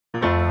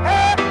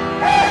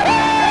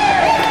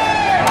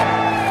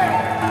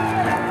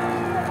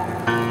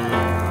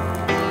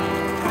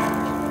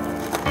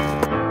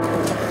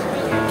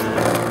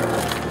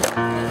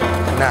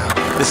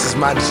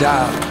my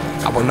job,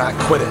 I will not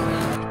quit it.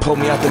 Pulled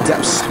me out the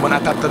depths when I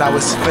thought that I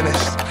was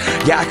finished.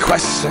 Yeah, I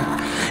question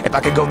if I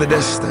could go the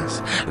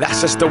distance.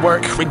 That's just the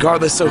work,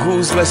 regardless of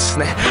who's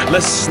listening.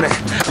 Listen.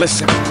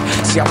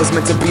 See, I was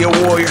meant to be a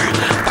warrior,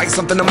 fight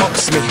something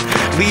amongst me,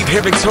 leave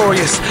here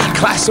victorious,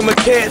 clashing with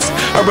kids,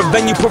 or a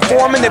venue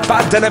performing. If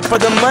I'd done it for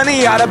the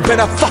money, I'd have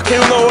been a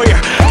fucking lawyer.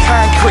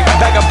 Concrete,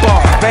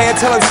 vagabond, van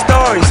telling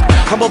stories.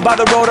 Humbled by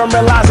the road, I'm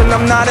realizing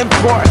I'm not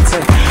important.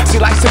 See,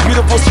 life's a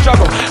beautiful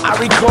struggle, I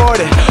record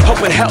it. Hope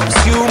it helps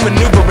you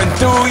maneuvering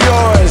through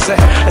yours.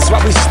 That's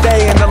why we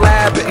stay in the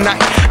lab at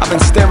night. I've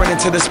been staring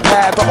into this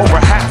pad for over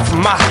half of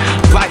my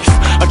life.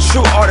 A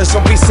true artist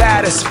won't be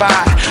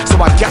satisfied, so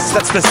I guess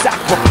that's the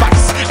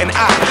sacrifice. And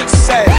I said,